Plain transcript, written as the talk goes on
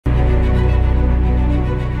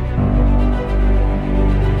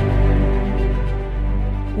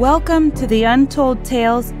Welcome to the Untold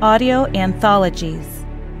Tales audio anthologies.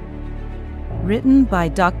 Written by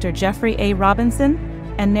Dr. Jeffrey A. Robinson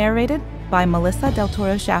and narrated by Melissa Del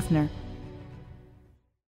Toro Schaffner.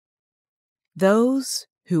 Those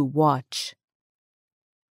Who Watch.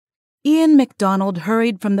 Ian MacDonald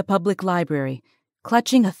hurried from the public library,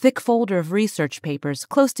 clutching a thick folder of research papers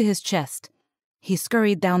close to his chest. He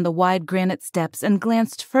scurried down the wide granite steps and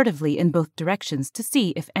glanced furtively in both directions to see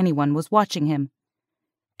if anyone was watching him.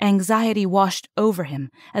 Anxiety washed over him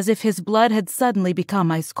as if his blood had suddenly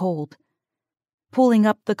become ice cold. Pulling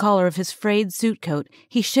up the collar of his frayed suit coat,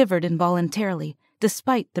 he shivered involuntarily,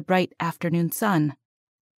 despite the bright afternoon sun.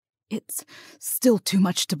 It's still too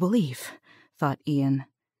much to believe, thought Ian,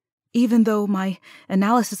 even though my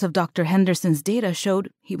analysis of Dr. Henderson's data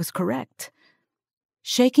showed he was correct.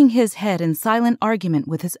 Shaking his head in silent argument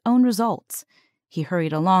with his own results, he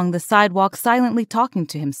hurried along the sidewalk silently talking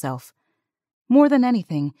to himself. More than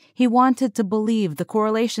anything, he wanted to believe the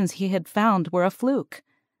correlations he had found were a fluke.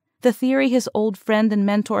 The theory his old friend and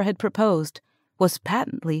mentor had proposed was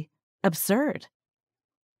patently absurd.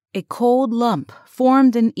 A cold lump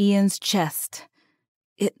formed in Ian's chest.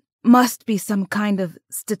 It must be some kind of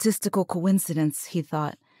statistical coincidence, he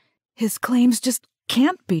thought. His claims just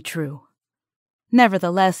can't be true.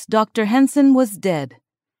 Nevertheless, Dr. Henson was dead,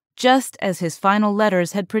 just as his final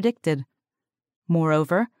letters had predicted.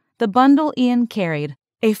 Moreover, the bundle Ian carried,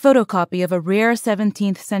 a photocopy of a rare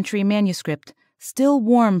 17th century manuscript, still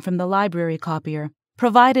warm from the library copier,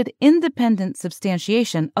 provided independent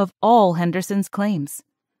substantiation of all Henderson's claims.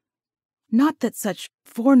 Not that such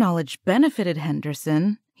foreknowledge benefited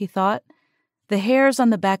Henderson, he thought. The hairs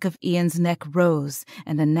on the back of Ian's neck rose,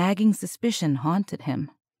 and a nagging suspicion haunted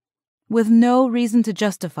him. With no reason to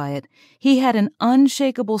justify it, he had an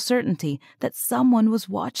unshakable certainty that someone was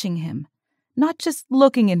watching him. Not just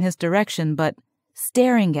looking in his direction, but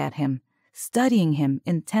staring at him, studying him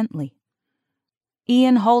intently.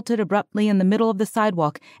 Ian halted abruptly in the middle of the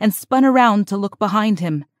sidewalk and spun around to look behind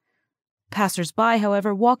him. Passers-by,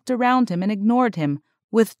 however, walked around him and ignored him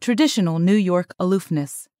with traditional New York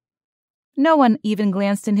aloofness. No one even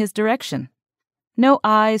glanced in his direction. No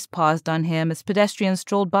eyes paused on him as pedestrians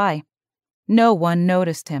strolled by. No one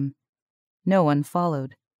noticed him. No one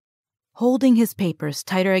followed. Holding his papers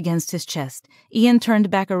tighter against his chest, Ian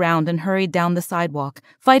turned back around and hurried down the sidewalk,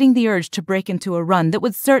 fighting the urge to break into a run that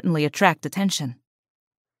would certainly attract attention.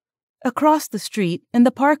 Across the street, in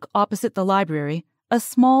the park opposite the library, a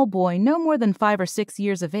small boy no more than 5 or 6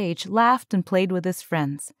 years of age laughed and played with his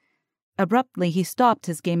friends. Abruptly, he stopped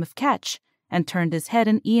his game of catch and turned his head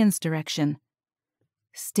in Ian's direction.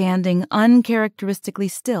 Standing uncharacteristically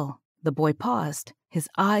still, the boy paused, his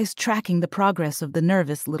eyes tracking the progress of the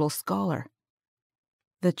nervous little scholar.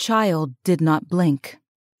 The child did not blink,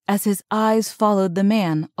 as his eyes followed the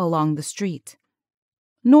man along the street.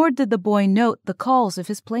 Nor did the boy note the calls of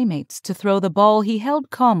his playmates to throw the ball he held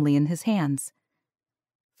calmly in his hands.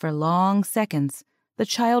 For long seconds, the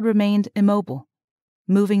child remained immobile,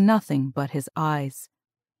 moving nothing but his eyes.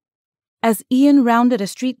 As Ian rounded a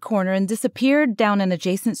street corner and disappeared down an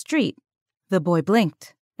adjacent street, the boy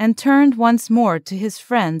blinked and turned once more to his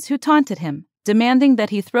friends who taunted him, demanding that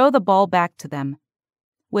he throw the ball back to them.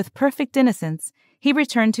 With perfect innocence, he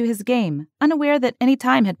returned to his game, unaware that any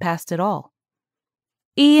time had passed at all.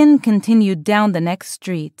 Ian continued down the next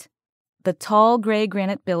street, the tall gray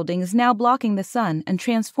granite buildings now blocking the sun and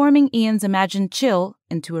transforming Ian's imagined chill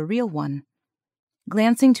into a real one.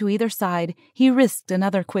 Glancing to either side, he risked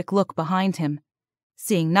another quick look behind him.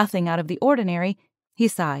 Seeing nothing out of the ordinary, he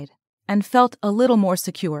sighed and felt a little more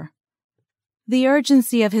secure. The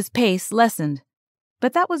urgency of his pace lessened,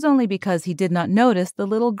 but that was only because he did not notice the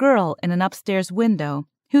little girl in an upstairs window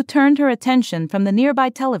who turned her attention from the nearby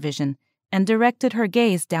television and directed her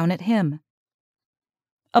gaze down at him.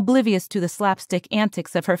 Oblivious to the slapstick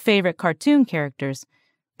antics of her favorite cartoon characters,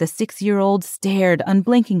 the 6-year-old stared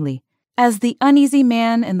unblinkingly as the uneasy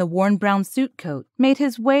man in the worn brown suit coat made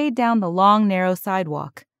his way down the long, narrow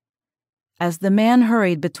sidewalk. As the man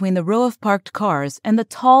hurried between the row of parked cars and the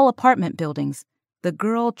tall apartment buildings, the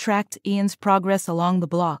girl tracked Ian's progress along the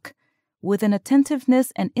block with an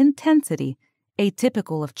attentiveness and intensity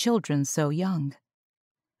atypical of children so young.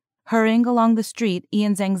 Hurrying along the street,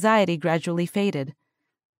 Ian's anxiety gradually faded.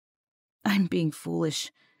 I'm being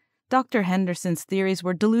foolish. Dr. Henderson's theories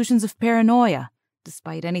were delusions of paranoia,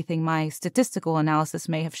 despite anything my statistical analysis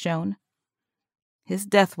may have shown. His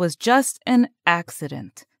death was just an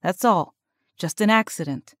accident, that's all. Just an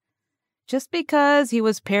accident. Just because he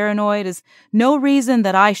was paranoid is no reason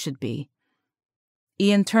that I should be.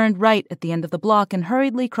 Ian turned right at the end of the block and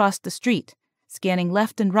hurriedly crossed the street, scanning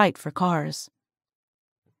left and right for cars.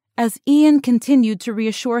 As Ian continued to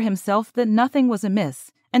reassure himself that nothing was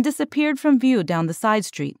amiss and disappeared from view down the side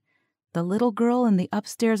street, the little girl in the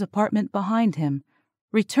upstairs apartment behind him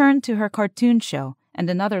returned to her cartoon show, and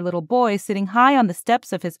another little boy sitting high on the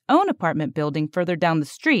steps of his own apartment building further down the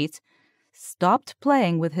street stopped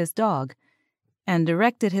playing with his dog and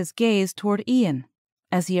directed his gaze toward Ian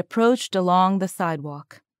as he approached along the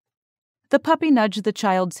sidewalk. The puppy nudged the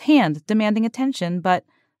child's hand, demanding attention, but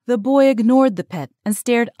the boy ignored the pet and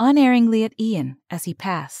stared unerringly at Ian as he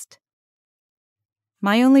passed.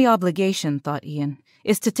 My only obligation, thought Ian,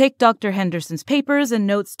 is to take Dr. Henderson's papers and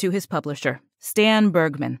notes to his publisher, Stan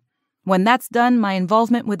Bergman. When that's done, my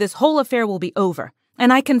involvement with this whole affair will be over,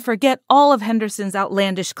 and I can forget all of Henderson's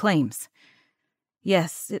outlandish claims.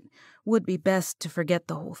 Yes, it would be best to forget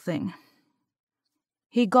the whole thing.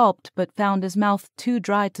 He gulped, but found his mouth too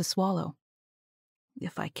dry to swallow.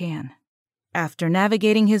 If I can. After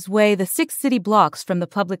navigating his way the 6 city blocks from the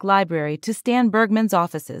public library to Stan Bergman's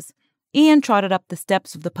offices, Ian trotted up the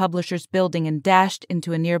steps of the publisher's building and dashed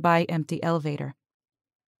into a nearby empty elevator.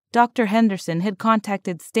 Dr. Henderson had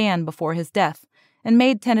contacted Stan before his death and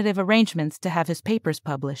made tentative arrangements to have his papers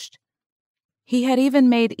published. He had even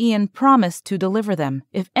made Ian promise to deliver them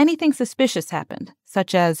if anything suspicious happened,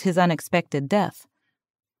 such as his unexpected death.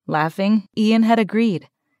 Laughing, Ian had agreed.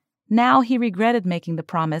 Now he regretted making the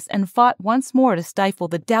promise and fought once more to stifle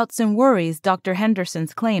the doubts and worries Dr.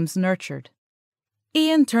 Henderson's claims nurtured.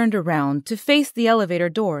 Ian turned around to face the elevator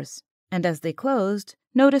doors, and as they closed,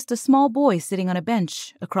 noticed a small boy sitting on a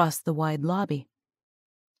bench across the wide lobby.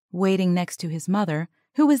 Waiting next to his mother,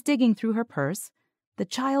 who was digging through her purse, the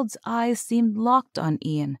child's eyes seemed locked on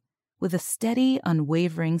Ian with a steady,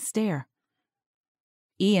 unwavering stare.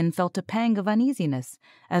 Ian felt a pang of uneasiness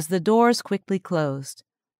as the doors quickly closed.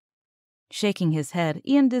 Shaking his head,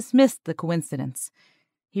 Ian dismissed the coincidence.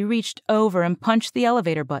 He reached over and punched the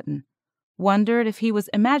elevator button, wondered if he was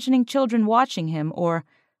imagining children watching him or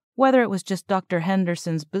whether it was just Dr.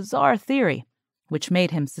 Henderson's bizarre theory, which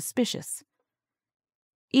made him suspicious.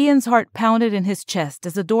 Ian's heart pounded in his chest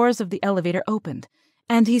as the doors of the elevator opened,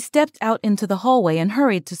 and he stepped out into the hallway and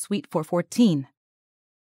hurried to Suite 414.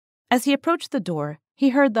 As he approached the door, he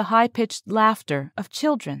heard the high-pitched laughter of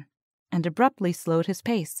children and abruptly slowed his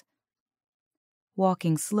pace.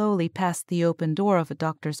 Walking slowly past the open door of a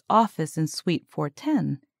doctor's office in Suite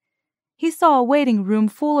 410, he saw a waiting room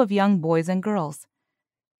full of young boys and girls.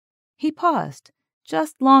 He paused,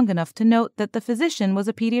 just long enough to note that the physician was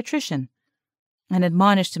a pediatrician, and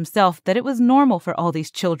admonished himself that it was normal for all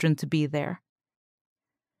these children to be there.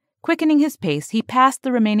 Quickening his pace, he passed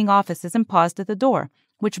the remaining offices and paused at the door,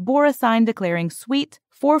 which bore a sign declaring Suite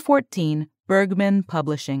 414, Bergman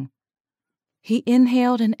Publishing. He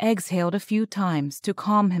inhaled and exhaled a few times to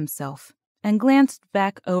calm himself and glanced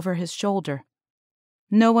back over his shoulder.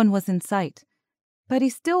 No one was in sight, but he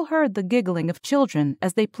still heard the giggling of children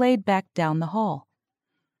as they played back down the hall.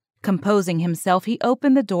 Composing himself, he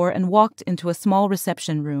opened the door and walked into a small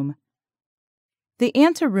reception room. The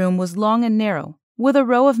anteroom was long and narrow, with a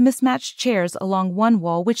row of mismatched chairs along one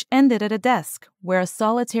wall which ended at a desk where a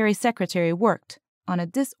solitary secretary worked on a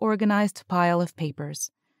disorganized pile of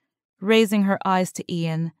papers. Raising her eyes to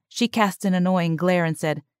Ian, she cast an annoying glare and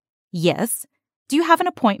said, "Yes? Do you have an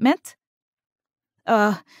appointment?"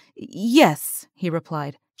 Yes, he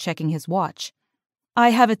replied, checking his watch. "I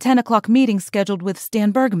have a 10 o'clock meeting scheduled with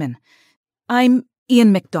Stan Bergman. I'm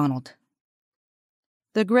Ian MacDonald."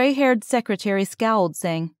 The gray-haired secretary scowled,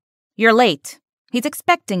 saying, "You're late. He's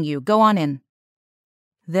expecting you. Go on in."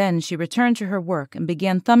 Then she returned to her work and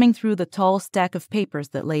began thumbing through the tall stack of papers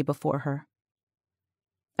that lay before her.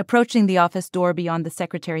 Approaching the office door beyond the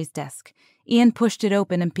secretary's desk, Ian pushed it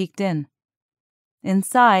open and peeked in.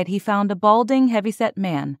 Inside, he found a balding, heavy-set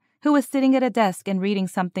man who was sitting at a desk and reading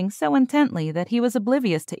something so intently that he was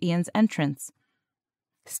oblivious to Ian's entrance.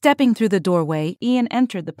 Stepping through the doorway, Ian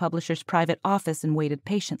entered the publisher's private office and waited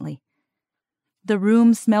patiently. The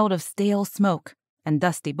room smelled of stale smoke and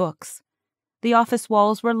dusty books. The office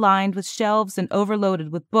walls were lined with shelves and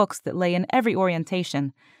overloaded with books that lay in every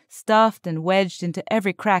orientation, stuffed and wedged into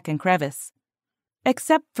every crack and crevice.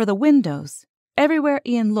 Except for the windows, everywhere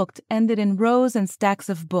Ian looked ended in rows and stacks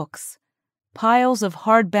of books. Piles of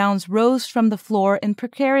hardbounds rose from the floor in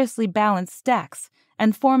precariously balanced stacks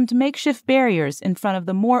and formed makeshift barriers in front of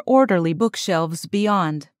the more orderly bookshelves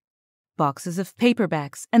beyond. Boxes of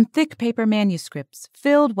paperbacks and thick paper manuscripts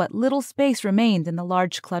filled what little space remained in the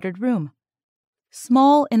large cluttered room.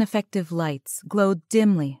 Small, ineffective lights glowed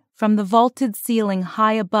dimly from the vaulted ceiling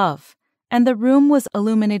high above, and the room was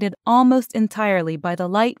illuminated almost entirely by the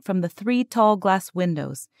light from the 3 tall glass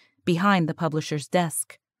windows behind the publisher's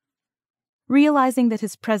desk. Realizing that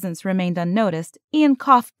his presence remained unnoticed, Ian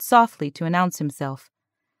coughed softly to announce himself.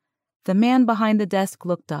 The man behind the desk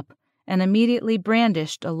looked up and immediately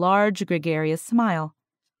brandished a large, gregarious smile.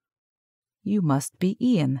 "You must be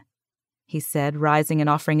Ian," he said, rising and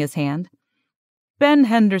offering his hand. "Ben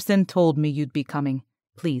Henderson told me you'd be coming.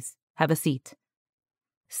 Please, have a seat."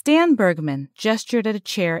 Stan Bergman gestured at a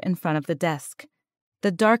chair in front of the desk.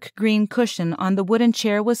 The dark green cushion on the wooden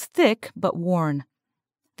chair was thick but worn.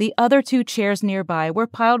 The other 2 chairs nearby were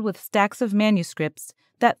piled with stacks of manuscripts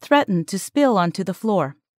that threatened to spill onto the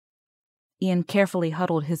floor. Ian carefully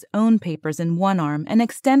huddled his own papers in one arm and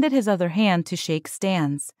extended his other hand to shake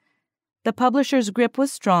Stan's. The publisher's grip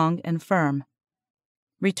was strong and firm.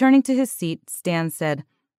 Returning to his seat, Stan said,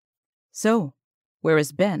 "So, where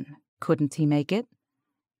is Ben? Couldn't he make it?"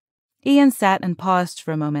 Ian sat and paused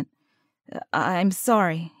for a moment. "I'm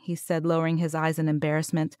sorry," he said, lowering his eyes in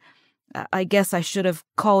embarrassment. "I guess I should have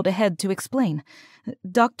called ahead to explain.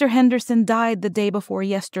 Dr. Henderson died the day before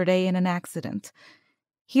yesterday in an accident.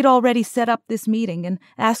 He'd already set up this meeting and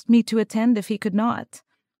asked me to attend if he could not.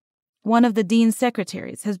 One of the dean's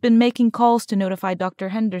secretaries has been making calls to notify Dr.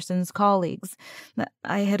 Henderson's colleagues.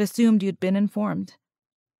 I had assumed you'd been informed."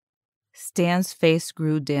 Stan's face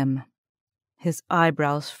grew dim. His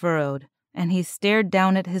eyebrows furrowed, and he stared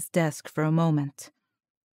down at his desk for a moment.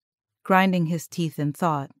 Grinding his teeth in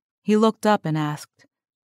thought, he looked up and asked,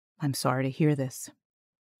 "I'm sorry to hear this.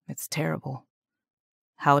 It's terrible.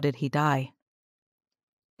 How did he die?"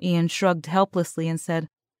 Ian shrugged helplessly and said,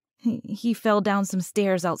 He fell down some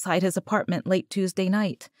stairs outside his apartment late Tuesday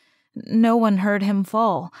night. No one heard him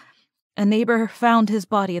fall. A neighbor found his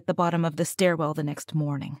body at the bottom of the stairwell the next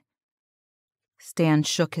morning." Stan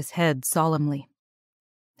shook his head solemnly.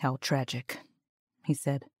 "How tragic," he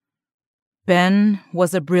said. "Ben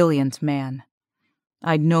was a brilliant man.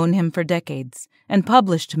 I'd known him for decades and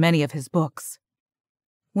published many of his books."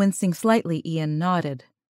 Wincing slightly, Ian nodded.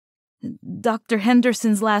 "Dr.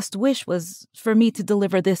 Henderson's last wish was for me to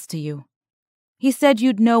deliver this to you. He said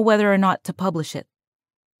you'd know whether or not to publish it."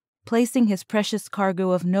 Placing his precious cargo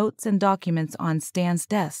of notes and documents on Stan's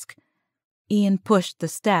desk, Ian pushed the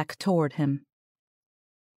stack toward him.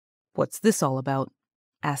 "What's this all about?"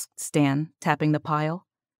 asked Stan, tapping the pile.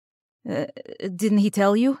 Didn't he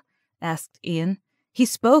tell you?" asked Ian. "He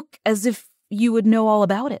spoke as if you would know all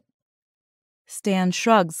about it." Stan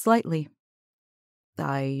shrugged slightly.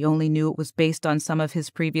 "I only knew it was based on some of his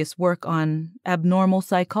previous work on abnormal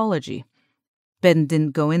psychology. Ben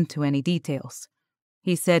didn't go into any details.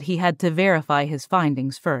 He said he had to verify his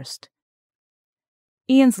findings first."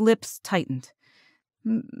 Ian's lips tightened.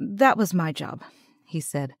 "That was my job," he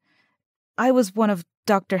said. "I was one of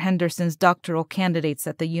Dr. Henderson's doctoral candidates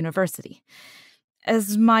at the university.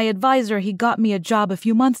 As my advisor, he got me a job a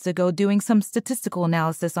few months ago doing some statistical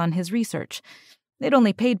analysis on his research. It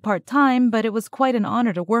only paid part-time, but it was quite an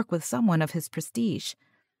honor to work with someone of his prestige."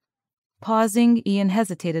 Pausing, Ian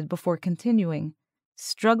hesitated before continuing,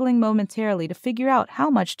 struggling momentarily to figure out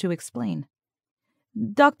how much to explain.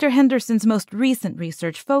 "Dr. Henderson's most recent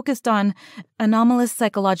research focused on anomalous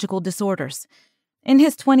psychological disorders. In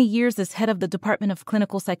his 20 years as head of the Department of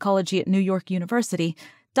Clinical Psychology at New York University,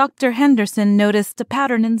 Dr. Henderson noticed a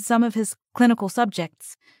pattern in some of his clinical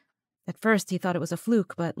subjects. At first he thought it was a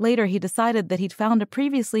fluke, but later he decided that he'd found a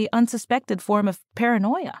previously unsuspected form of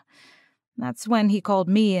paranoia. That's when he called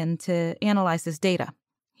me in to analyze his data.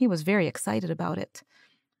 He was very excited about it."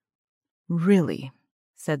 "Really?"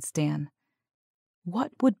 said Stan.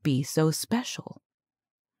 "What would be so special?"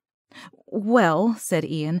 "Well," said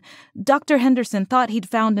Ian, "Dr. Henderson thought he'd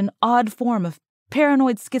found an odd form of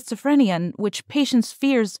paranoid schizophrenia in which patients'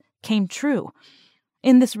 fears came true.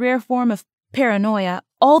 In this rare form of paranoia,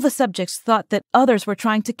 all the subjects thought that others were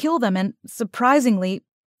trying to kill them, and surprisingly,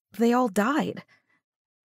 they all died."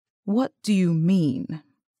 "What do you mean?"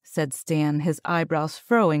 said Stan, his eyebrows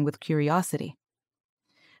furrowing with curiosity.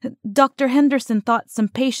 "Dr. Henderson thought some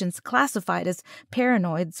patients classified as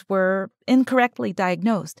paranoids were incorrectly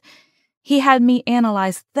diagnosed. He had me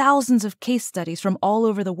analyze thousands of case studies from all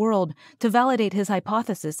over the world to validate his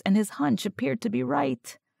hypothesis, and his hunch appeared to be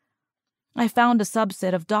right. I found a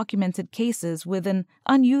subset of documented cases with an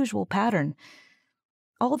unusual pattern.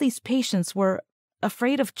 All these patients were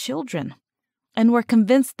afraid of children and were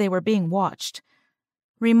convinced they were being watched.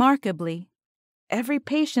 Remarkably, every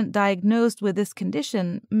patient diagnosed with this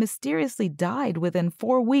condition mysteriously died within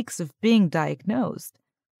 4 weeks of being diagnosed."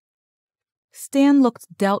 Stan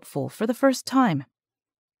looked doubtful for the first time.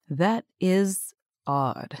 "That is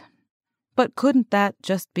odd. But couldn't that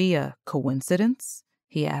just be a coincidence?"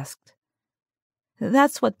 he asked.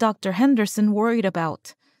 "That's what Dr. Henderson worried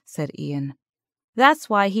about," said Ian. That's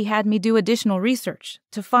why he had me do additional research,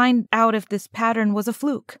 to find out if this pattern was a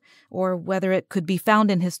fluke, or whether it could be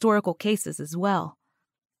found in historical cases as well.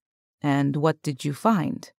 And what did you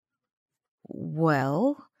find?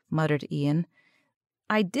 Well, muttered Ian,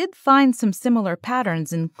 I did find some similar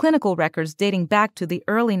patterns in clinical records dating back to the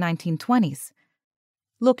early 1920s.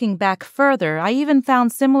 Looking back further, I even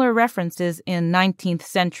found similar references in 19th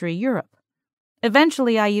century Europe.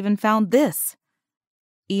 Eventually, I even found this.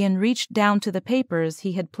 Ian reached down to the papers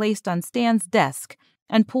he had placed on Stan's desk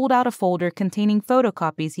and pulled out a folder containing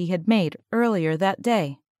photocopies he had made earlier that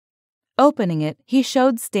day. Opening it, he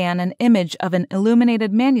showed Stan an image of an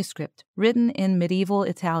illuminated manuscript written in medieval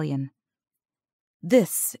Italian.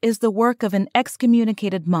 This is the work of an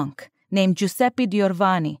excommunicated monk named Giuseppe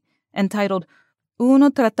Giovanni, entitled Uno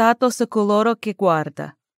Trattato su coloro che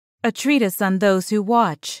guarda, a treatise on those who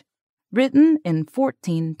watch, written in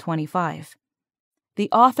 1425. The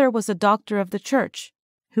author was a doctor of the church,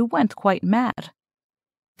 who went quite mad.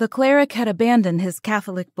 The cleric had abandoned his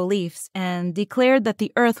Catholic beliefs and declared that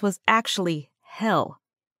the earth was actually hell.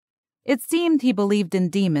 It seemed he believed in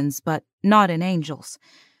demons, but not in angels.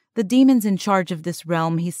 The demons in charge of this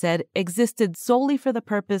realm, he said, existed solely for the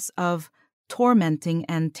purpose of tormenting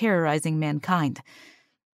and terrorizing mankind.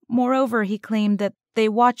 Moreover, he claimed that they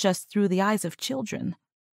watch us through the eyes of children.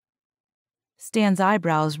 Stan's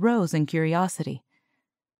eyebrows rose in curiosity.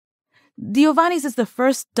 Giovanni's is the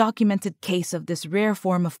first documented case of this rare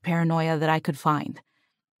form of paranoia that I could find.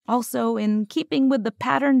 Also, in keeping with the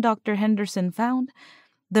pattern Dr. Henderson found,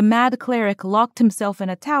 the mad cleric locked himself in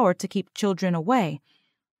a tower to keep children away,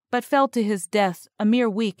 but fell to his death a mere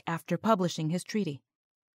week after publishing his treaty.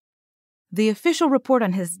 The official report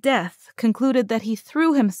on his death concluded that he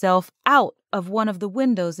threw himself out of one of the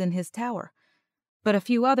windows in his tower, but a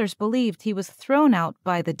few others believed he was thrown out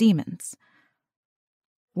by the demons.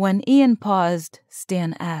 When Ian paused,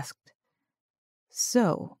 Stan asked,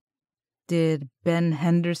 "So, did Ben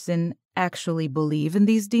Henderson actually believe in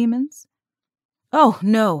these demons?" "Oh,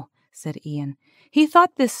 no," said Ian. He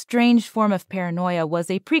thought this strange form of paranoia was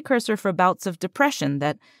a precursor for bouts of depression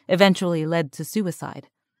that eventually led to suicide.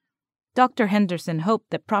 Dr. Henderson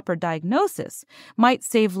hoped that proper diagnosis might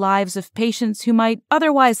save lives of patients who might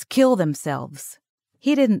otherwise kill themselves.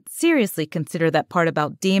 He didn't seriously consider that part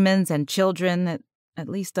about demons and children, at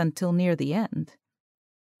least until near the end.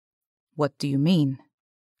 "What do you mean?"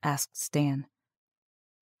 asked Stan.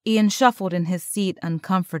 Ian shuffled in his seat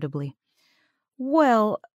uncomfortably.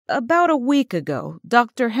 "Well, about a week ago,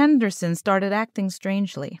 Dr. Henderson started acting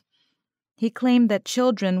strangely. He claimed that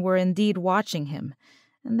children were indeed watching him,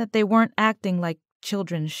 and that they weren't acting like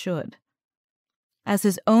children should. As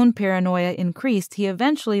his own paranoia increased, he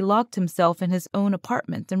eventually locked himself in his own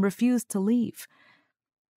apartment and refused to leave.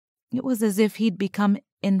 It was as if he'd become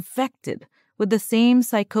infected with the same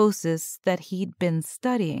psychosis that he'd been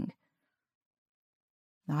studying.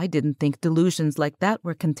 I didn't think delusions like that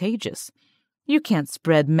were contagious. You can't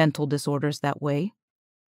spread mental disorders that way.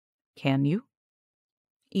 Can you?"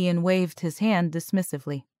 Ian waved his hand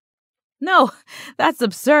dismissively. "No, that's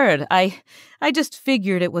absurd. I just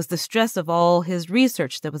figured it was the stress of all his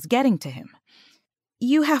research that was getting to him.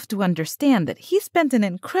 You have to understand that he spent an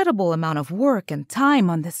incredible amount of work and time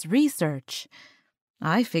on this research.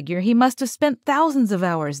 I figure he must have spent thousands of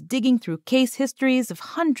hours digging through case histories of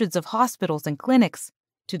hundreds of hospitals and clinics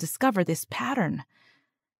to discover this pattern.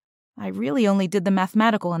 I really only did the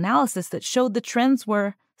mathematical analysis that showed the trends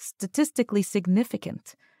were statistically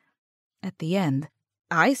significant. At the end,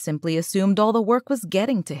 I simply assumed all the work was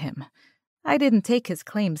getting to him. I didn't take his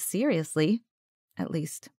claims seriously. At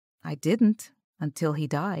least, I didn't until he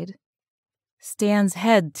died." Stan's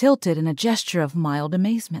head tilted in a gesture of mild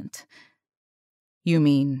amazement. "You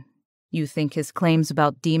mean, you think his claims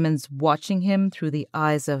about demons watching him through the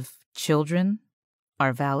eyes of children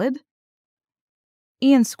are valid?"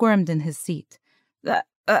 Ian squirmed in his seat.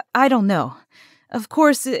 I don't know. Of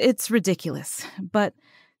course, it's ridiculous, but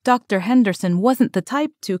Dr. Henderson wasn't the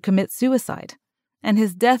type to commit suicide, and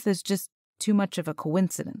his death is just too much of a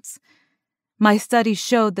coincidence. My studies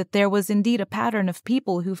showed that there was indeed a pattern of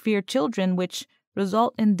people who fear children which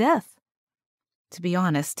result in death. To be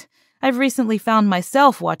honest, I've recently found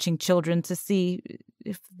myself watching children to see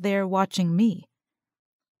if they're watching me."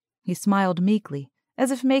 He smiled meekly, as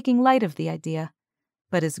if making light of the idea,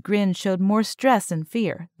 but his grin showed more stress and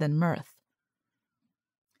fear than mirth.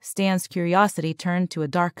 Stan's curiosity turned to a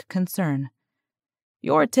dark concern.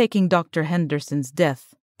 "You're taking Dr. Henderson's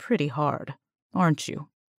death pretty hard, aren't you?"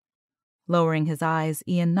 Lowering his eyes,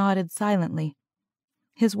 Ian nodded silently.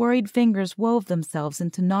 His worried fingers wove themselves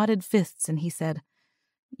into knotted fists, and he said,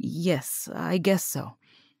 "Yes, I guess so.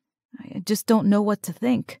 I just don't know what to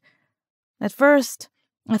think. At first,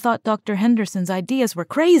 I thought Dr. Henderson's ideas were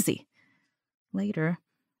crazy. Later,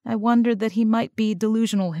 I wondered that he might be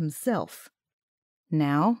delusional himself.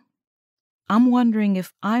 Now, I'm wondering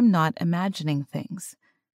if I'm not imagining things.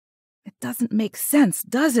 It doesn't make sense,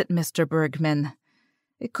 does it, Mr. Bergman?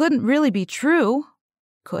 It couldn't really be true,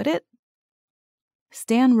 could it?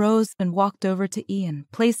 Stan rose and walked over to Ian,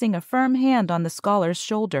 placing a firm hand on the scholar's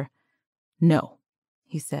shoulder. No,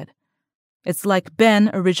 he said. It's like Ben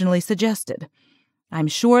originally suggested. I'm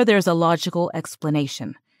sure there's a logical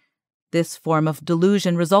explanation. This form of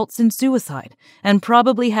delusion results in suicide, and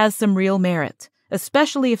probably has some real merit,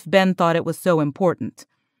 especially if Ben thought it was so important.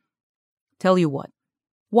 Tell you what,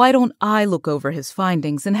 why don't I look over his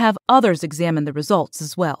findings and have others examine the results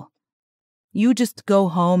as well? You just go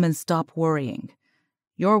home and stop worrying.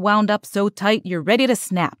 You're wound up so tight you're ready to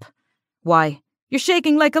snap. Why, you're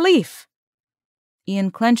shaking like a leaf.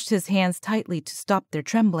 Ian clenched his hands tightly to stop their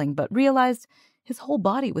trembling, but realized his whole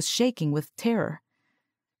body was shaking with terror.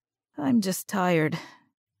 I'm just tired,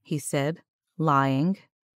 he said, lying.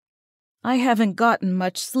 I haven't gotten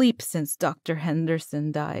much sleep since Dr.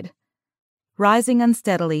 Henderson died. Rising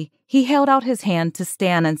unsteadily, he held out his hand to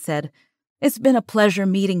Stan and said, It's been a pleasure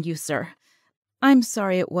meeting you, sir. I'm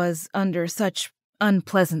sorry it was under such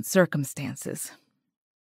unpleasant circumstances.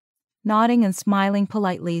 Nodding and smiling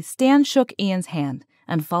politely, Stan shook Ian's hand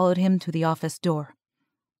and followed him to the office door.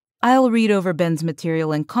 I'll read over Ben's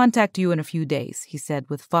material and contact you in a few days, he said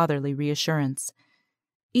with fatherly reassurance.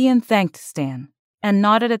 Ian thanked Stan and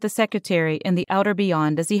nodded at the secretary in the outer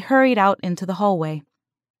beyond as he hurried out into the hallway.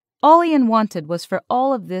 All Ian wanted was for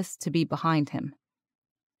all of this to be behind him.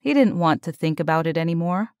 He didn't want to think about it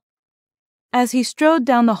anymore. As he strode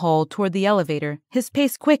down the hall toward the elevator, his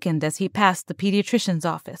pace quickened as he passed the pediatrician's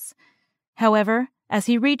office. However, as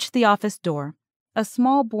he reached the office door, a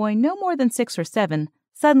small boy no more than 6 or 7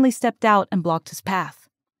 suddenly stepped out and blocked his path.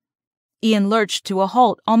 Ian lurched to a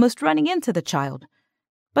halt, almost running into the child,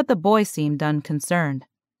 but the boy seemed unconcerned.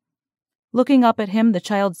 Looking up at him, the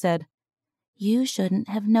child said, You shouldn't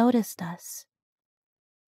have noticed us.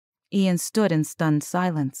 Ian stood in stunned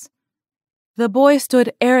silence. The boy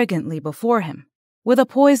stood arrogantly before him, with a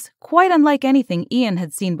poise quite unlike anything Ian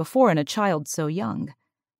had seen before in a child so young.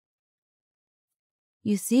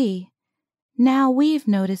 You see, now we've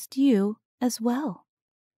noticed you as well.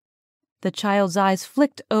 The child's eyes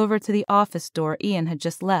flicked over to the office door Ian had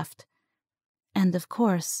just left. And of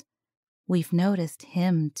course, we've noticed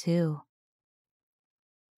him too.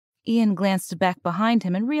 Ian glanced back behind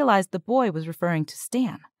him and realized the boy was referring to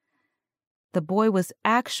Stan. The boy was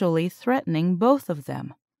actually threatening both of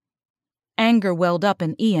them. Anger welled up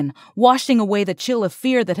in Ian, washing away the chill of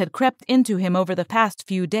fear that had crept into him over the past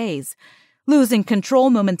few days. Losing control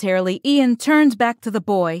momentarily, Ian turned back to the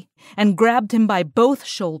boy and grabbed him by both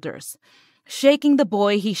shoulders. Shaking the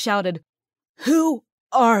boy, he shouted, Who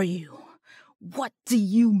are you? What do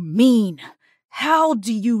you mean? How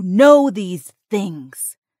do you know these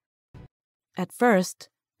things? At first,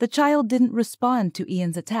 the child didn't respond to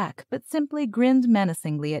Ian's attack, but simply grinned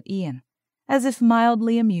menacingly at Ian, as if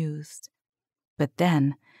mildly amused. But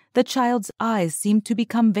then, the child's eyes seemed to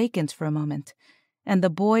become vacant for a moment, and the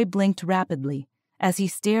boy blinked rapidly as he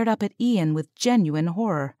stared up at Ian with genuine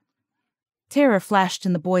horror. Terror flashed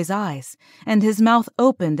in the boy's eyes, and his mouth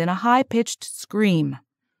opened in a high-pitched scream.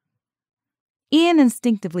 Ian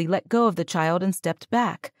instinctively let go of the child and stepped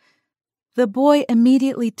back. The boy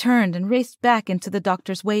immediately turned and raced back into the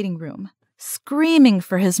doctor's waiting room, screaming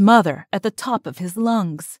for his mother at the top of his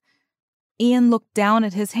lungs. Ian looked down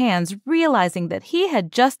at his hands, realizing that he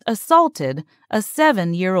had just assaulted a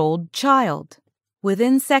 7-year-old child.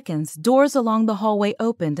 Within seconds, doors along the hallway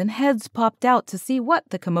opened and heads popped out to see what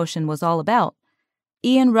the commotion was all about.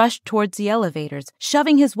 Ian rushed towards the elevators,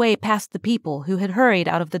 shoving his way past the people who had hurried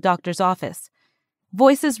out of the doctor's office.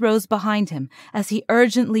 Voices rose behind him as he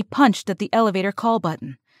urgently punched at the elevator call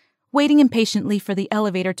button. Waiting impatiently for the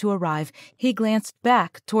elevator to arrive, he glanced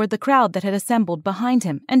back toward the crowd that had assembled behind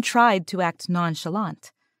him and tried to act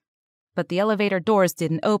nonchalant. But the elevator doors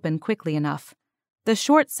didn't open quickly enough. The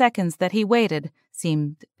short seconds that he waited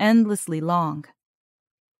seemed endlessly long.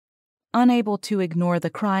 Unable to ignore the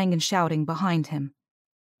crying and shouting behind him,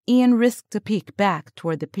 Ian risked a peek back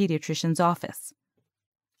toward the pediatrician's office.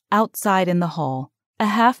 Outside in the hall, a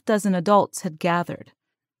half-dozen adults had gathered.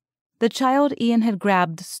 The child Ian had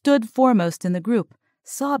grabbed stood foremost in the group,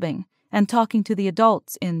 sobbing and talking to the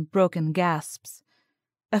adults in broken gasps.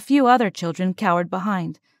 A few other children cowered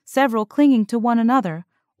behind, several clinging to one another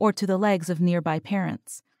or to the legs of nearby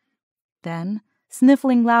parents. Then,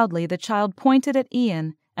 sniffling loudly, the child pointed at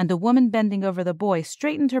Ian and a woman bending over the boy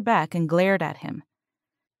straightened her back and glared at him.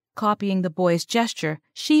 Copying the boy's gesture,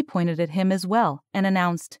 she pointed at him as well and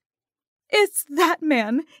announced, "It's that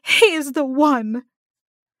man! He's the one!"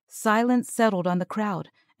 Silence settled on the crowd,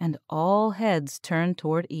 and all heads turned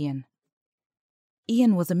toward Ian.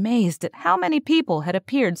 Ian was amazed at how many people had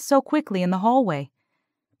appeared so quickly in the hallway.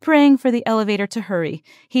 Praying for the elevator to hurry,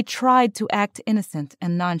 he tried to act innocent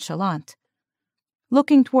and nonchalant.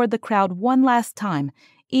 Looking toward the crowd one last time,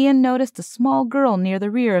 Ian noticed a small girl near the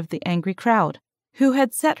rear of the angry crowd, who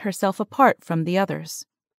had set herself apart from the others.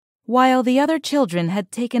 While the other children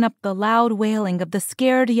had taken up the loud wailing of the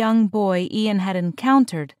scared young boy Ian had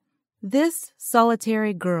encountered, this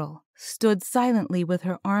solitary girl stood silently with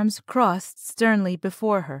her arms crossed sternly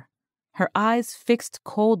before her, her eyes fixed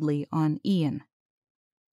coldly on Ian.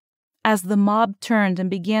 As the mob turned and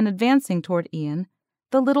began advancing toward Ian,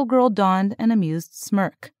 the little girl donned an amused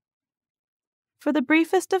smirk. For the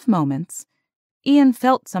briefest of moments, Ian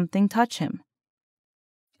felt something touch him.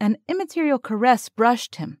 An immaterial caress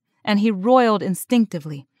brushed him, and he roiled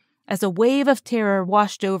instinctively as a wave of terror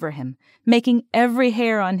washed over him, making every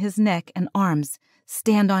hair on his neck and arms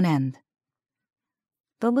stand on end.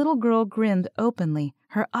 The little girl grinned openly,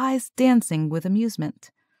 her eyes dancing with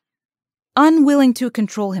amusement. Unwilling to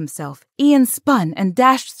control himself, Ian spun and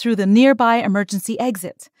dashed through the nearby emergency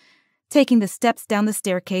exit. Taking the steps down the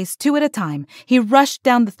staircase 2 at a time, he rushed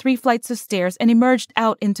down the 3 flights of stairs and emerged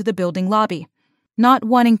out into the building lobby. Not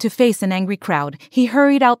wanting to face an angry crowd, he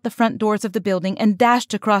hurried out the front doors of the building and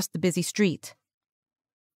dashed across the busy street.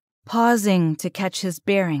 Pausing to catch his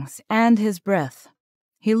bearings and his breath,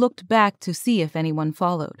 he looked back to see if anyone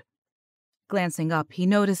followed. Glancing up, he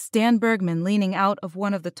noticed Stan Bergman leaning out of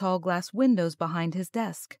one of the tall glass windows behind his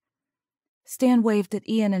desk. Stan waved at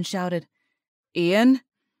Ian and shouted, "Ian?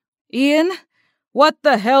 Ian? What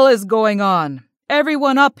the hell is going on?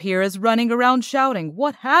 Everyone up here is running around shouting.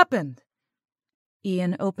 What happened?"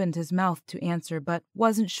 Ian opened his mouth to answer, but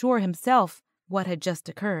wasn't sure himself what had just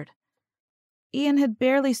occurred. Ian had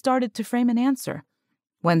barely started to frame an answer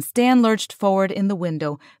when Stan lurched forward in the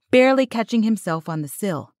window, barely catching himself on the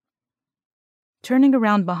sill. Turning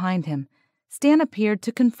around behind him, Stan appeared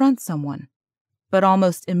to confront someone, but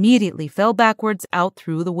almost immediately fell backwards out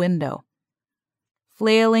through the window.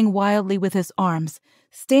 Flailing wildly with his arms,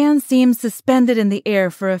 Stan seemed suspended in the air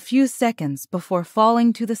for a few seconds before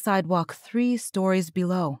falling to the sidewalk 3 stories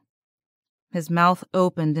below. His mouth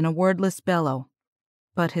opened in a wordless bellow,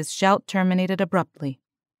 but his shout terminated abruptly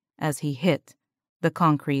as he hit the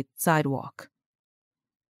concrete sidewalk.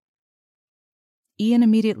 Ian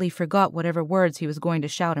immediately forgot whatever words he was going to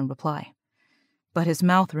shout in reply, but his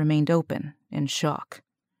mouth remained open in shock.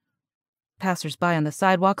 Passers-by on the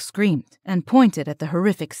sidewalk screamed and pointed at the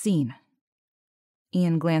horrific scene.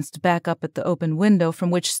 Ian glanced back up at the open window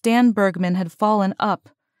from which Stan Bergman had fallen up,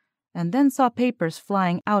 and then saw papers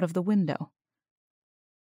flying out of the window.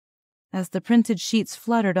 As the printed sheets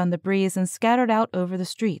fluttered on the breeze and scattered out over the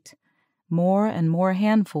street, more and more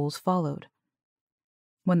handfuls followed.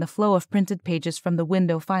 When the flow of printed pages from the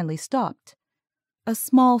window finally stopped, a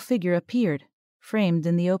small figure appeared, framed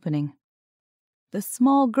in the opening. The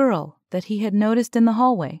small girl that he had noticed in the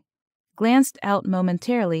hallway glanced out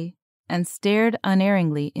momentarily and stared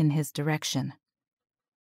unerringly in his direction.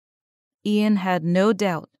 Ian had no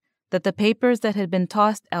doubt that the papers that had been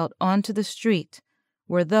tossed out onto the street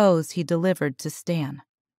were those he delivered to Stan.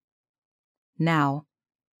 Now,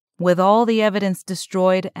 with all the evidence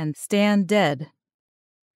destroyed and Stan dead,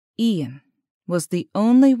 Ian was the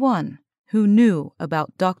only one who knew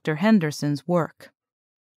about Dr. Henderson's work.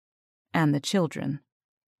 And the children.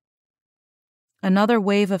 Another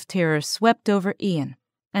wave of terror swept over Ian,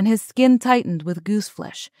 and his skin tightened with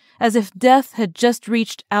gooseflesh, as if death had just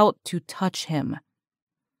reached out to touch him.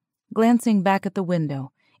 Glancing back at the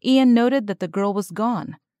window, Ian noted that the girl was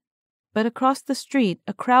gone, but across the street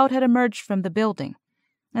a crowd had emerged from the building,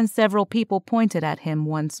 and several people pointed at him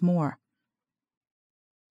once more.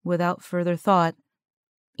 Without further thought,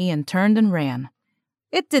 Ian turned and ran.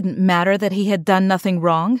 It didn't matter that he had done nothing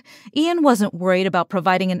wrong. Ian wasn't worried about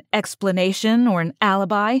providing an explanation or an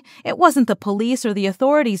alibi. It wasn't the police or the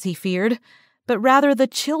authorities he feared, but rather the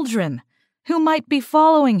children who might be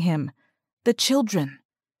following him. The children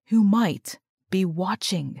who might be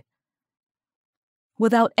watching.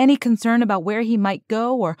 Without any concern about where he might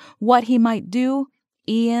go or what he might do,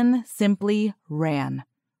 Ian simply ran.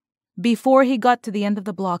 Before he got to the end of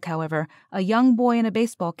the block, however, a young boy in a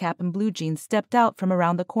baseball cap and blue jeans stepped out from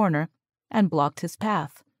around the corner and blocked his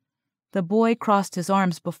path. The boy crossed his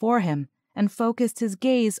arms before him and focused his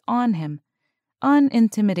gaze on him,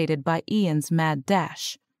 unintimidated by Ian's mad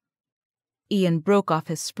dash. Ian broke off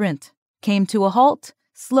his sprint, came to a halt,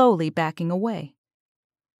 slowly backing away.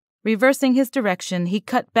 Reversing his direction, he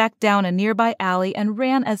cut back down a nearby alley and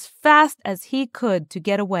ran as fast as he could to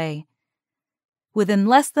get away. Within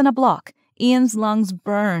less than a block, Ian's lungs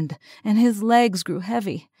burned and his legs grew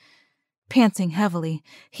heavy. Panting heavily,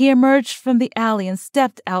 he emerged from the alley and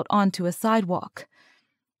stepped out onto a sidewalk.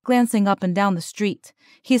 Glancing up and down the street,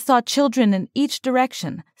 he saw children in each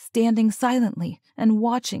direction, standing silently and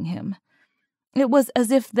watching him. It was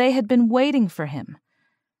as if they had been waiting for him.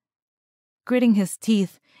 Gritting his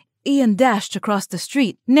teeth, Ian dashed across the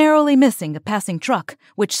street, narrowly missing a passing truck,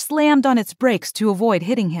 which slammed on its brakes to avoid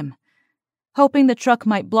hitting him. Hoping the truck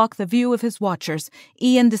might block the view of his watchers,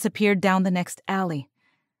 Ian disappeared down the next alley.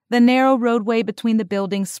 The narrow roadway between the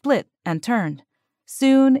buildings split and turned.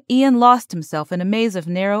 Soon, Ian lost himself in a maze of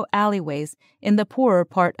narrow alleyways in the poorer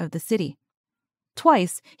part of the city.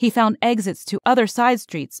 Twice, he found exits to other side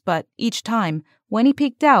streets, but each time, when he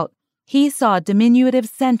peeked out, he saw diminutive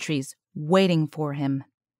sentries waiting for him.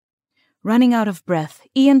 Running out of breath,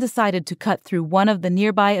 Ian decided to cut through one of the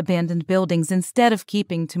nearby abandoned buildings instead of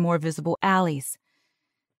keeping to more visible alleys.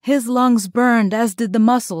 His lungs burned, as did the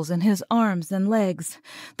muscles in his arms and legs.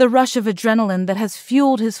 The rush of adrenaline that has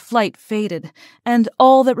fueled his flight faded, and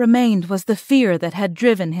all that remained was the fear that had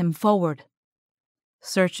driven him forward.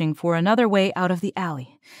 Searching for another way out of the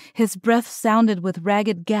alley, his breath sounded with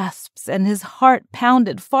ragged gasps and his heart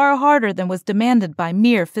pounded far harder than was demanded by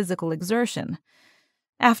mere physical exertion.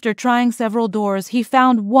 After trying several doors, he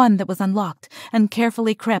found one that was unlocked and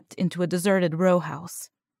carefully crept into a deserted row house.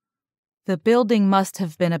 The building must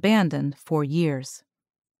have been abandoned for years.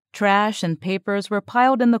 Trash and papers were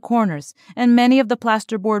piled in the corners, and many of the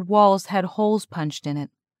plasterboard walls had holes punched in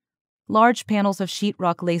it. Large panels of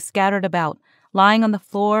sheetrock lay scattered about, lying on the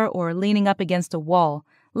floor or leaning up against a wall,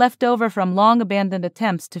 left over from long-abandoned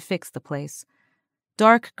attempts to fix the place.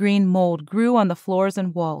 Dark green mold grew on the floors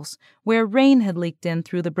and walls, where rain had leaked in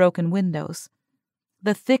through the broken windows.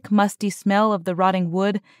 The thick, musty smell of the rotting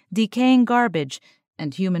wood, decaying garbage,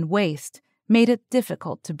 and human waste made it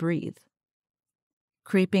difficult to breathe.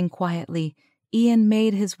 Creeping quietly, Ian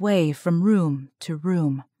made his way from room to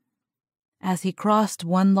room. As he crossed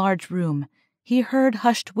one large room, he heard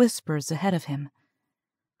hushed whispers ahead of him.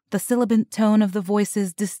 The sibilant tone of the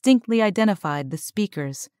voices distinctly identified the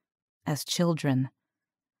speakers as children.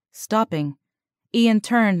 Stopping, Ian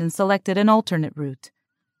turned and selected an alternate route.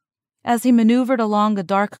 As he maneuvered along a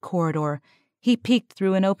dark corridor, he peeked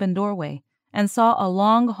through an open doorway and saw a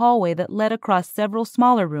long hallway that led across several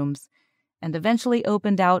smaller rooms and eventually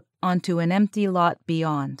opened out onto an empty lot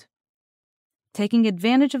beyond. Taking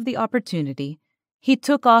advantage of the opportunity, he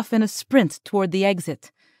took off in a sprint toward the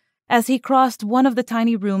exit. As he crossed one of the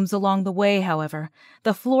tiny rooms along the way, however,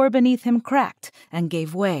 the floor beneath him cracked and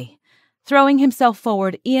gave way. Throwing himself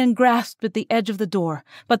forward, Ian grasped at the edge of the door,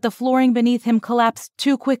 but the flooring beneath him collapsed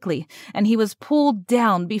too quickly, and he was pulled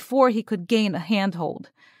down before he could gain a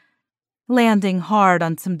handhold. Landing hard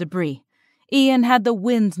on some debris, Ian had the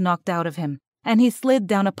wind knocked out of him, and he slid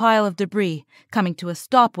down a pile of debris, coming to a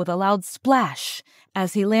stop with a loud splash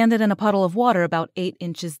as he landed in a puddle of water about 8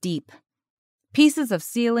 inches deep. Pieces of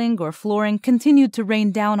ceiling or flooring continued to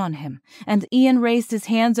rain down on him, and Ian raised his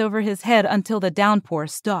hands over his head until the downpour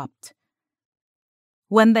stopped.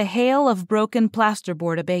 When the hail of broken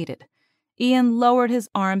plasterboard abated, Ian lowered his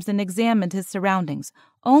arms and examined his surroundings,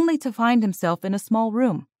 only to find himself in a small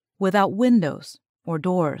room, without windows or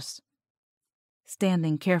doors.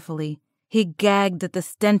 Standing carefully, he gagged at the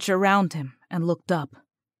stench around him and looked up.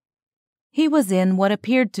 He was in what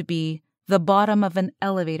appeared to be the bottom of an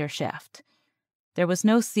elevator shaft. There was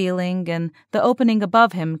no ceiling, and the opening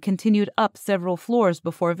above him continued up several floors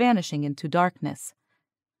before vanishing into darkness.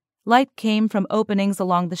 Light came from openings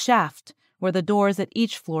along the shaft, where the doors at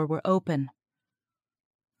each floor were open.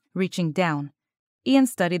 Reaching down, Ian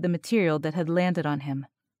studied the material that had landed on him.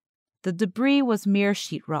 The debris was mere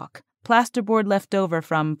sheetrock, plasterboard left over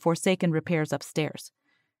from forsaken repairs upstairs.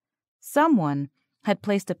 Someone had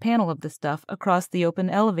placed a panel of the stuff across the open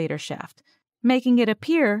elevator shaft, making it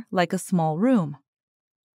appear like a small room.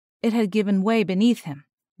 It had given way beneath him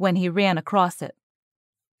when he ran across it.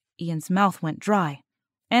 Ian's mouth went dry,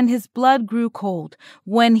 and his blood grew cold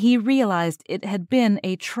when he realized it had been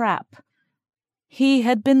a trap. He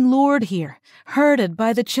had been lured here, herded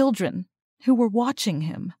by the children who were watching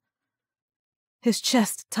him. His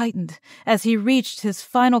chest tightened as he reached his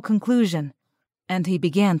final conclusion, and he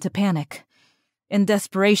began to panic. In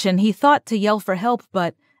desperation, he thought to yell for help,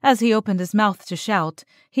 but as he opened his mouth to shout,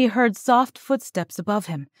 he heard soft footsteps above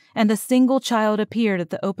him, and a single child appeared at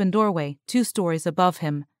the open doorway 2 stories above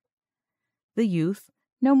him. The youth,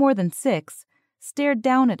 no more than 6, stared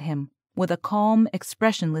down at him with a calm,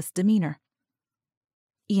 expressionless demeanor.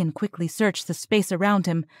 Ian quickly searched the space around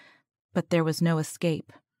him, but there was no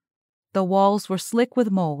escape. The walls were slick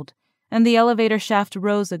with mold, and the elevator shaft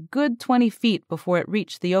rose a good 20 feet before it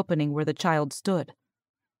reached the opening where the child stood.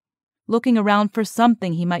 Looking around for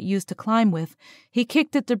something he might use to climb with, he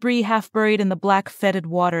kicked at debris half buried in the black, fetid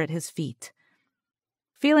water at his feet.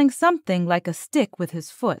 Feeling something like a stick with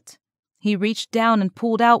his foot, he reached down and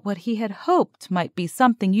pulled out what he had hoped might be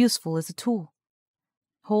something useful as a tool.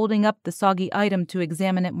 Holding up the soggy item to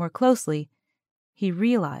examine it more closely, he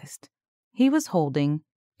realized he was holding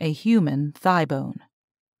a human thigh bone.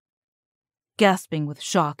 Gasping with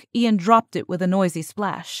shock, Ian dropped it with a noisy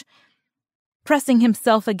splash. Pressing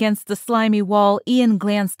himself against the slimy wall, Ian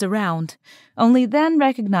glanced around, only then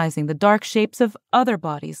recognizing the dark shapes of other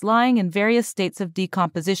bodies lying in various states of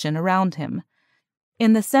decomposition around him.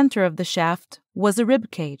 In the center of the shaft was a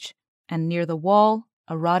rib cage, and near the wall,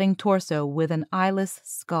 a rotting torso with an eyeless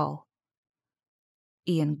skull.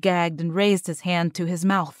 Ian gagged and raised his hand to his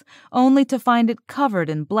mouth, only to find it covered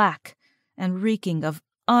in black and reeking of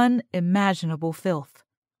unimaginable filth.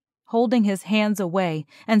 Holding his hands away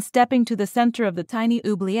and stepping to the center of the tiny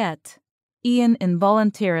oubliette, Ian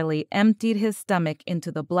involuntarily emptied his stomach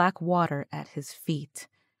into the black water at his feet.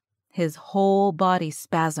 His whole body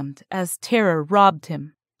spasmed as terror robbed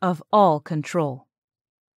him of all control.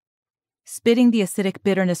 Spitting the acidic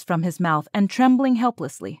bitterness from his mouth and trembling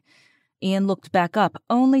helplessly, Ian looked back up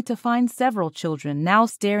only to find several children now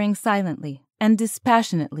staring silently and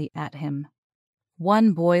dispassionately at him.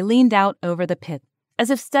 One boy leaned out over the pit, as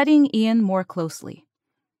if studying Ian more closely.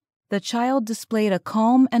 The child displayed a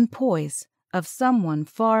calm and poise of someone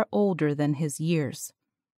far older than his years.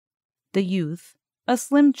 The youth, a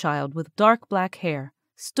slim child with dark black hair,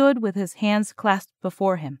 stood with his hands clasped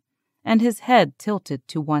before him and his head tilted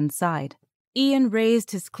to one side. Ian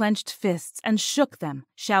raised his clenched fists and shook them,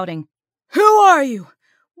 shouting, "Who are you?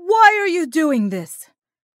 Why are you doing this?"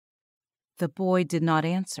 The boy did not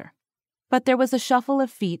answer, but there was a shuffle of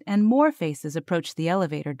feet and more faces approached the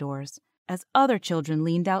elevator doors as other children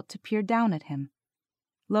leaned out to peer down at him.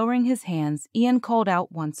 Lowering his hands, Ian called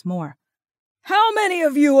out once more, "How many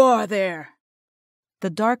of you are there?" The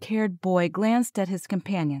dark-haired boy glanced at his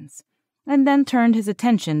companions and then turned his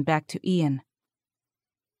attention back to Ian.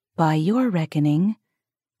 "By your reckoning,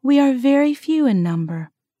 we are very few in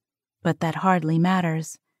number, but that hardly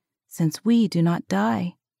matters, since we do not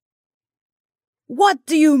die." "What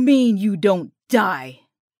do you mean you don't die?"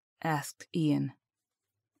 asked Ian.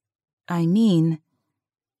 "I mean,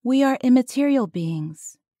 we are immaterial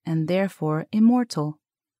beings, and therefore immortal.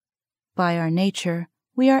 By our nature,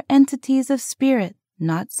 we are entities of spirit,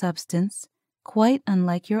 not substance, quite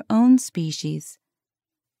unlike your own species.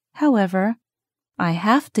 However, I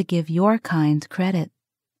have to give your kind credit.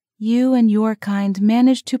 You and your kind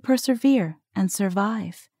managed to persevere and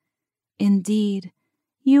survive. Indeed,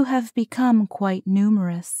 you have become quite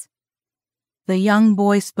numerous." The young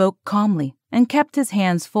boy spoke calmly and kept his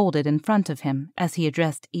hands folded in front of him as he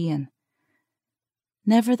addressed Ian.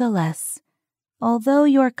 "Nevertheless, although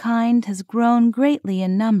your kind has grown greatly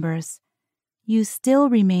in numbers, you still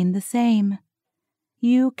remain the same.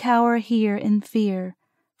 You cower here in fear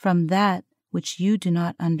from that which you do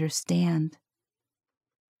not understand."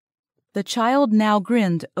 The child now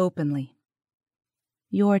grinned openly.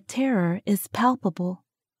 "Your terror is palpable,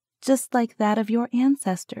 just like that of your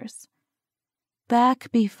ancestors.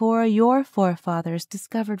 Back before your forefathers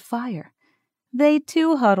discovered fire, they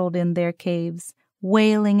too huddled in their caves,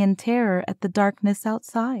 wailing in terror at the darkness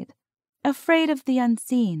outside, afraid of the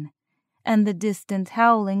unseen and the distant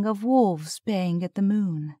howling of wolves baying at the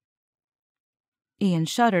moon." Ian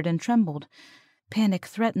shuddered and trembled. Panic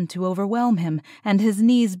threatened to overwhelm him, and his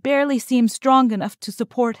knees barely seemed strong enough to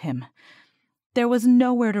support him. There was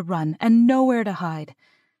nowhere to run and nowhere to hide.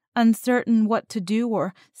 Uncertain what to do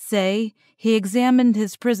or say, he examined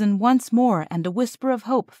his prison once more, and a whisper of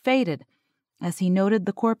hope faded as he noted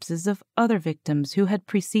the corpses of other victims who had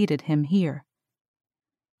preceded him here.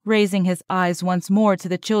 Raising his eyes once more to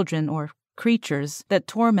the children or creatures that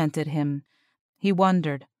tormented him, he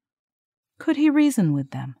wondered, could he reason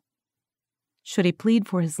with them? Should he plead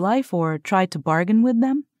for his life or try to bargain with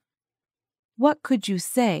them? What could you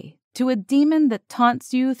say to a demon that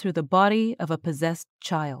taunts you through the body of a possessed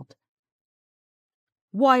child?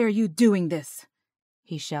 "Why are you doing this?"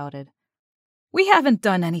 he shouted. "We haven't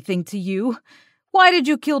done anything to you. Why did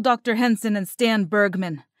you kill Dr. Henson and Stan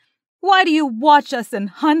Bergman? Why do you watch us and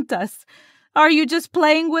hunt us? Are you just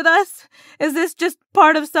playing with us? Is this just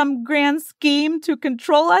part of some grand scheme to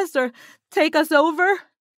control us or take us over?"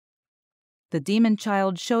 The demon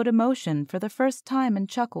child showed emotion for the first time and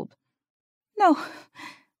chuckled. No,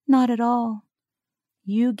 not at all.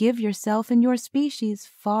 You give yourself and your species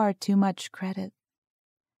far too much credit.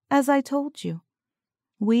 As I told you,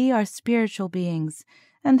 we are spiritual beings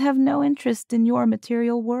and have no interest in your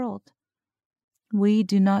material world. We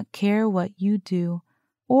do not care what you do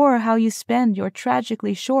or how you spend your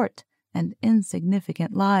tragically short and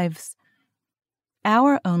insignificant lives.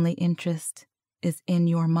 Our only interest is in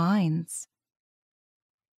your minds.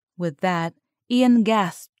 With that, Ian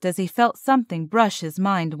gasped as he felt something brush his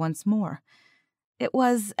mind once more. It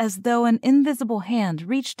was as though an invisible hand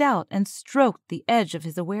reached out and stroked the edge of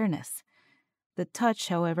his awareness. The touch,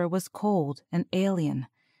 however, was cold and alien,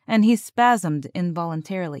 and he spasmed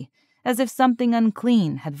involuntarily, as if something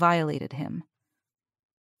unclean had violated him.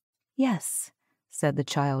 Yes, said the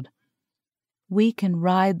child. We can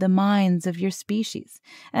ride the minds of your species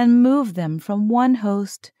and move them from one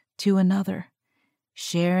host to another,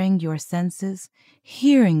 sharing your senses,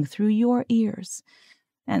 hearing through your ears,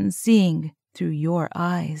 and seeing through your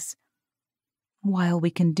eyes. While we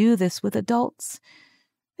can do this with adults,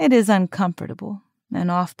 it is uncomfortable and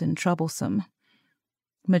often troublesome.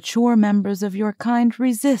 Mature members of your kind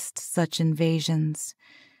resist such invasions.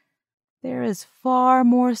 There is far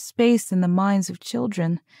more space in the minds of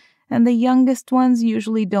children, and the youngest ones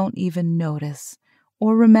usually don't even notice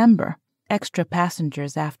or remember extra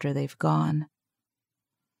passengers after they've gone.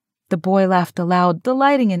 The boy laughed aloud,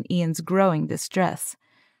 delighting in Ian's growing distress.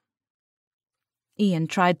 Ian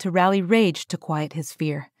tried to rally rage to quiet his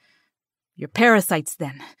fear. You're parasites,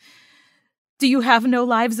 then. Do you have no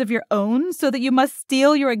lives of your own, so that you must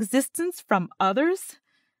steal your existence from others?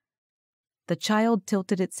 The child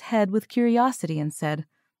tilted its head with curiosity and said,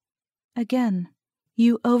 Again,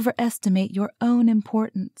 you overestimate your own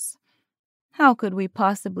importance. How could we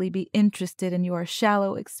possibly be interested in your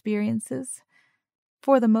shallow experiences?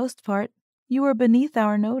 For the most part, you are beneath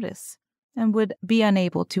our notice and would be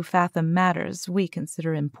unable to fathom matters we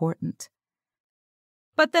consider important.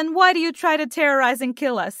 But then why do you try to terrorize and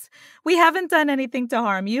kill us? We haven't done anything to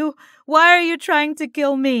harm you. Why are you trying to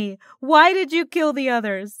kill me? Why did you kill the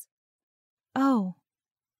others? Oh,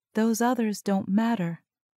 those others don't matter,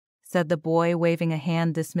 said the boy, waving a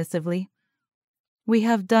hand dismissively. We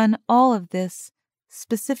have done all of this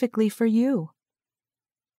specifically for you.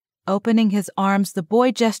 Opening his arms, the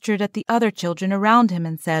boy gestured at the other children around him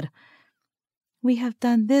and said, We have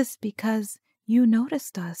done this because you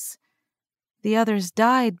noticed us. The others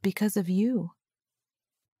died because of you.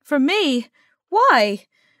 For me? Why?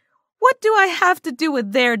 What do I have to do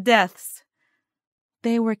with their deaths?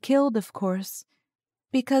 They were killed, of course,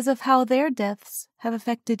 because of how their deaths have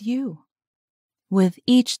affected you. With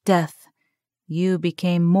each death, you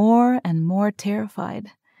became more and more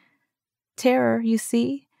terrified. Terror, you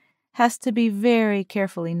see, has to be very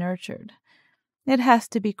carefully nurtured. It has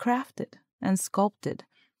to be crafted and sculpted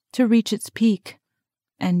to reach its peak,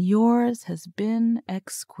 and yours has been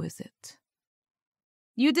exquisite.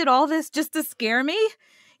 You did all this just to scare me?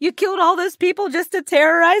 You killed all those people just to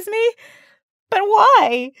terrorize me? But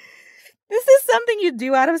why? Is this something you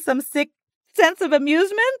do out of some sick sense of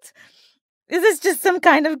amusement? Is this just some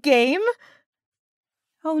kind of game?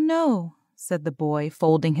 Oh, no, said the boy,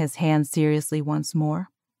 folding his hands seriously once more.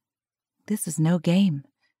 This is no game,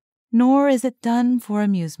 nor is it done for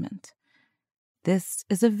amusement. This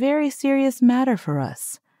is a very serious matter for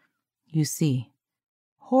us. You see,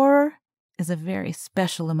 horror is a very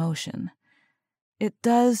special emotion. It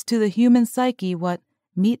does to the human psyche what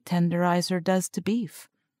meat tenderizer does to beef.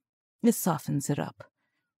 It softens it up.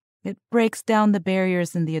 It breaks down the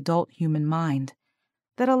barriers in the adult human mind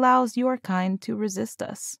that allows your kind to resist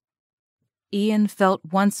us. Ian felt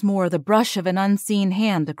once more the brush of an unseen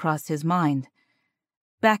hand across his mind.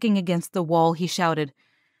 Backing against the wall, he shouted,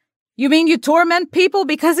 You mean you torment people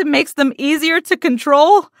because it makes them easier to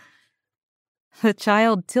control? The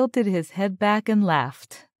child tilted his head back and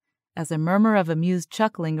laughed, as a murmur of amused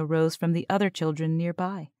chuckling arose from the other children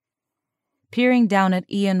nearby. Peering down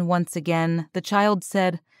at Ian once again, the child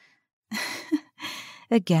said,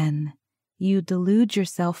 Again, you delude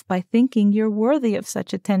yourself by thinking you're worthy of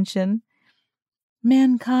such attention.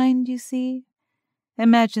 Mankind, you see,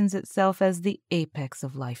 imagines itself as the apex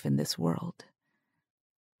of life in this world.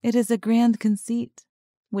 It is a grand conceit,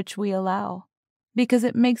 which we allow, because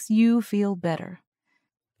it makes you feel better,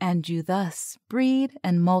 and you thus breed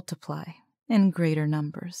and multiply in greater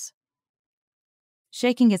numbers.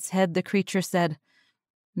 Shaking its head, the creature said,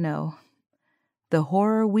 No, the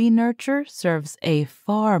horror we nurture serves a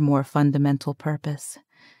far more fundamental purpose.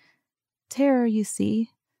 Terror, you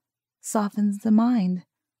see, softens the mind,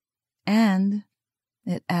 and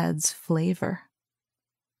It adds flavor.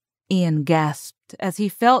 Ian gasped as he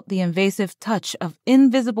felt the invasive touch of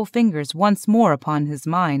invisible fingers once more upon his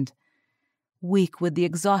mind. Weak with the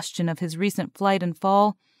exhaustion of his recent flight and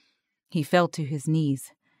fall, he fell to his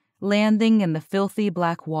knees, landing in the filthy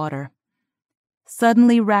black water.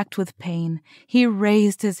 Suddenly racked with pain, he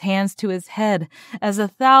raised his hands to his head as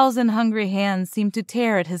 1,000 hungry hands seemed to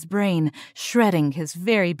tear at his brain, shredding his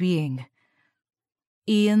very being.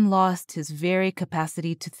 Ian lost his very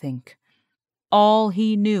capacity to think. All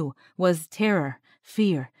he knew was terror,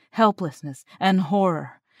 fear, helplessness, and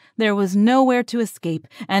horror. There was nowhere to escape,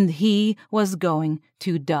 and he was going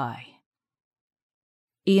to die.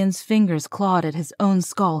 Ian's fingers clawed at his own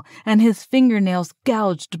skull, and his fingernails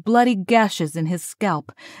gouged bloody gashes in his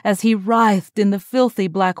scalp as he writhed in the filthy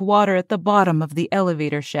black water at the bottom of the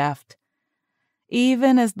elevator shaft.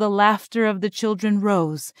 Even as the laughter of the children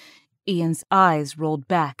rose, Ian's eyes rolled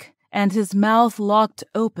back, and his mouth locked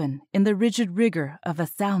open in the rigid rigor of a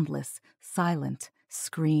soundless, silent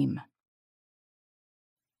scream.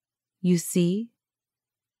 "You see,"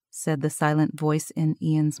 said the silent voice in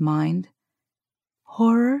Ian's mind,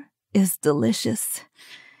 "horror is delicious,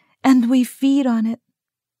 and we feed on it.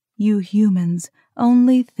 You humans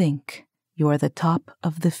only think you're the top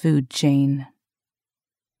of the food chain."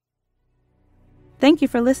 Thank you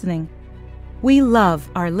for listening. We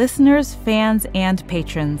love our listeners, fans, and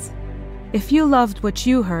patrons. If you loved what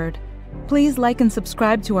you heard, please like and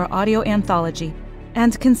subscribe to our audio anthology,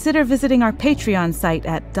 and consider visiting our Patreon site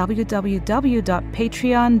at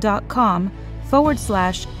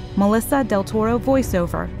www.patreon.com/Melissa Del Toro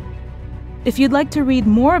voiceover. If you'd like to read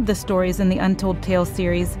more of the stories in the Untold Tales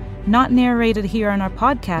series, not narrated here on our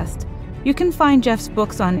podcast, you can find Jeff's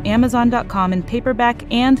books on Amazon.com in paperback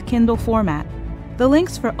and Kindle format. The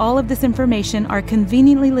links for all of this information are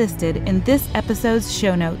conveniently listed in this episode's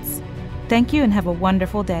show notes. Thank you and have a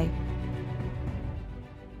wonderful day.